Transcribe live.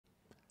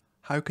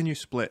How can you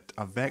split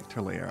a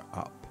vector layer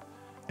up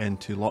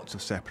into lots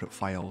of separate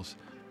files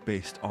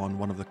based on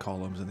one of the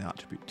columns in the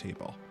attribute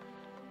table?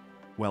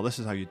 Well, this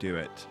is how you do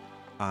it.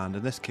 And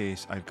in this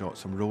case, I've got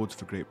some roads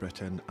for Great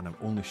Britain and I'm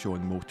only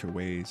showing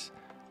motorways.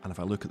 And if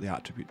I look at the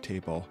attribute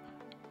table,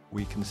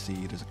 we can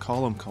see there's a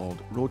column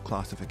called road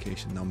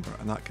classification number,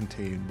 and that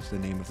contains the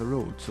name of the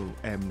road. So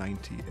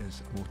M90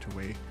 is a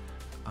motorway,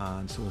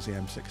 and so is the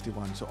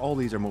M61. So all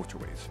these are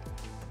motorways.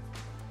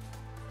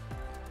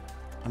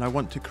 And I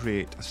want to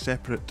create a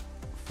separate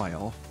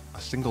file,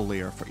 a single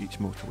layer for each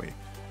motorway.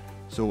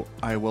 So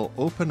I will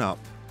open up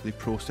the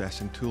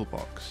processing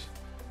toolbox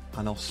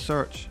and I'll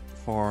search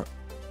for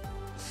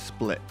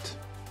split.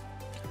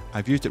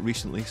 I've used it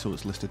recently, so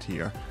it's listed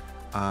here.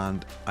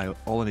 And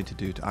all I need to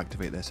do to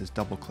activate this is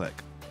double click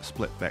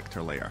split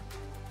vector layer.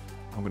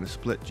 I'm going to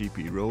split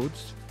GP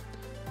roads.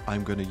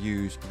 I'm going to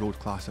use road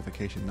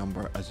classification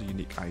number as a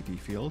unique ID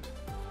field.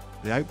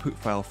 The output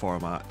file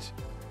format,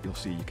 you'll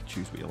see you can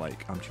choose what you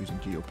like. I'm choosing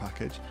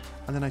gpkg,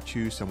 and then I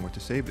choose somewhere to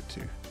save it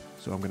to.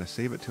 So I'm going to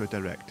save it to a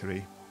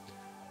directory.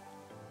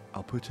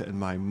 I'll put it in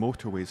my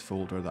motorways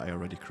folder that I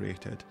already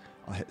created.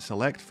 I'll hit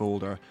select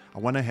folder,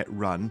 and when I hit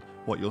run,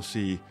 what you'll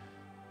see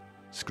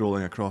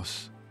scrolling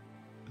across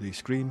the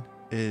screen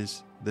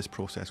is this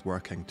process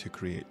working to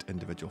create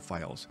individual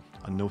files.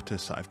 And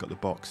notice that I've got the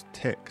box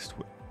ticked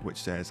which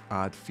says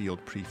add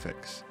field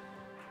prefix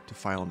to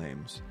file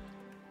names.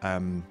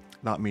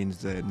 That means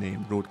the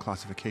name road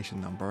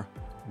classification number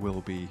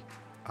will be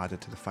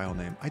added to the file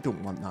name. I don't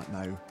want that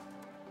now,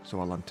 so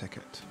I'll untick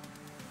it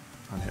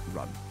and hit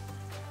run.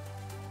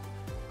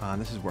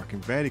 And this is working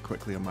very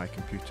quickly on my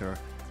computer,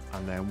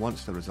 and then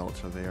once the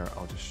results are there,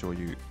 I'll just show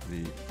you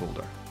the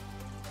folder.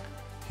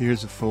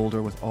 Here's a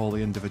folder with all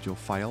the individual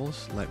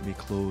files. Let me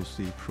close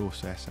the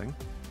processing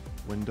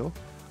window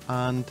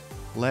and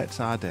let's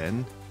add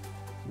in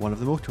one of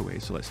the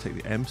motorways. So let's take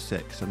the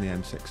M6 and the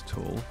M6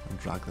 tool and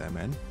drag them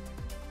in.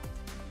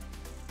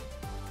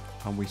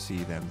 And we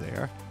see them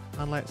there.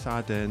 And let's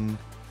add in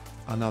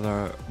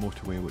another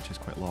motorway which is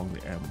quite long, the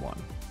M1.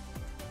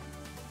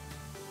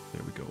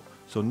 There we go.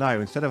 So now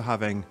instead of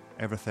having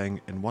everything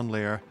in one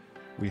layer,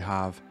 we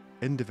have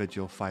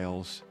individual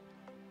files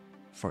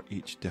for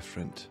each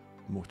different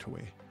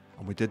motorway,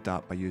 and we did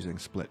that by using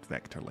split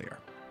vector layer.